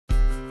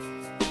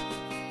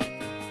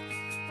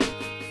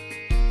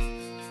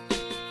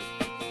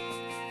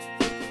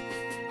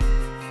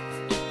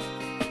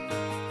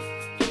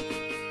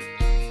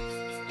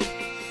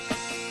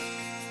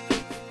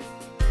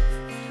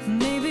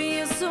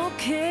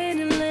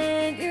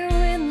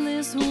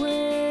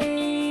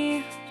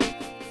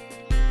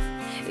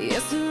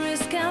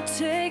I'll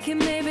take it,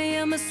 maybe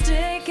a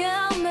mistake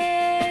I'll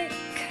make.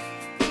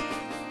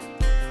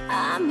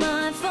 I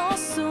might fall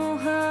so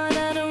hard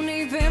I don't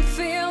even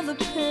feel the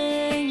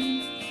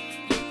pain,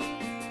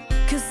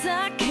 'cause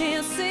I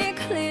can't see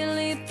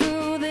clearly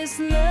through this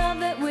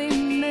love that we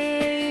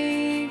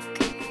make.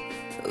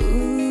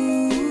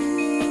 Ooh,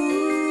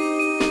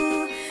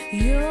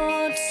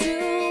 you're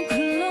too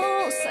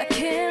close, I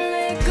can't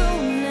let go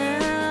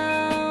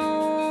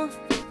now.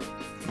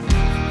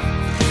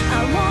 I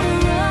wanna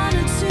run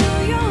into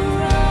your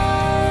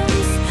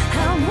arms,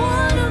 I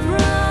wanna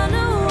run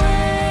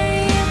away,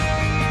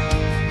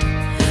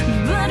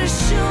 but as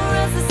sure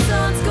as the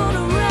sun's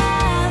gonna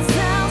rise,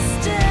 I'll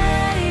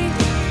stay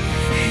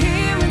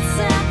here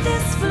inside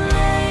this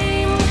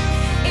flame.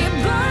 It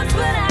burns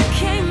but I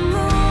can't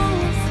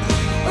move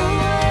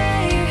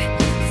away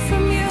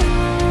from you.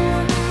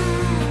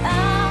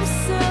 I'm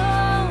so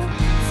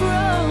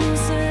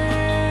frozen.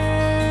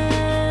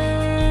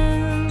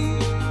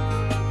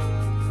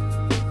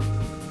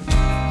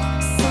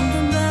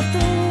 Something about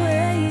the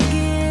way you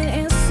get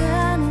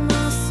inside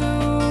my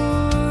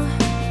soul,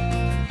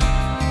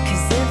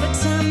 'cause every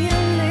time you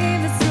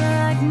leave it's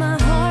like my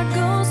heart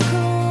goes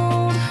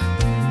cold.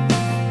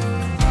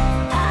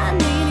 I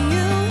need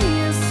you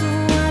here, so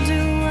why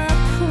do I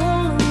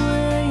pull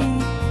away?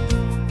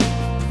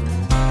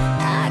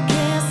 I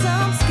guess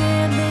I'm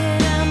scared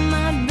that I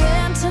might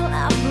bend till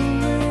I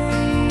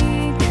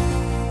break.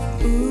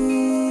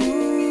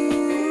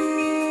 Ooh,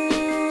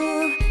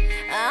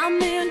 I'm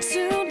in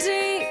too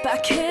deep, I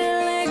can't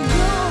let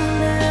go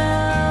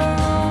now.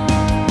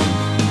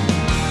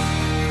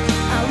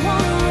 I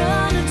wanna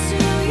run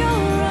into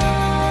your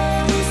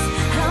arms,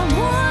 I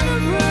wanna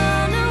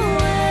run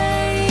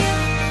away,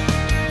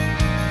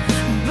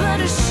 but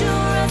as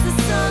sure as the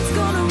sun's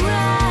gonna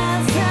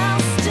rise,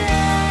 I'll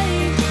stay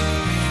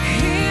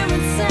here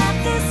inside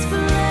this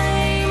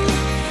flame.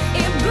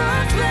 It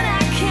burns but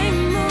I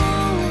can't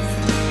move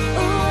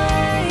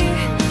away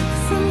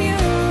from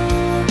you.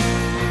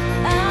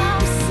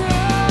 I'm so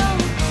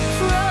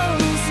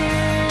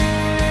frozen.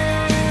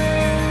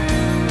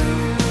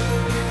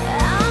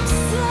 I'm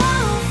so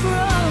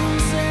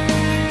frozen.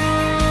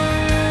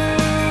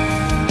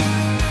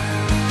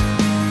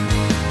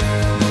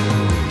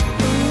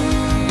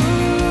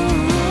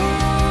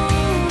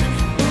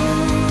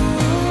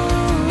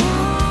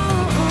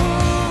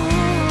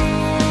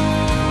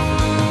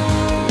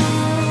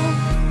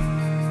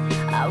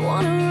 I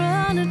wanna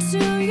run into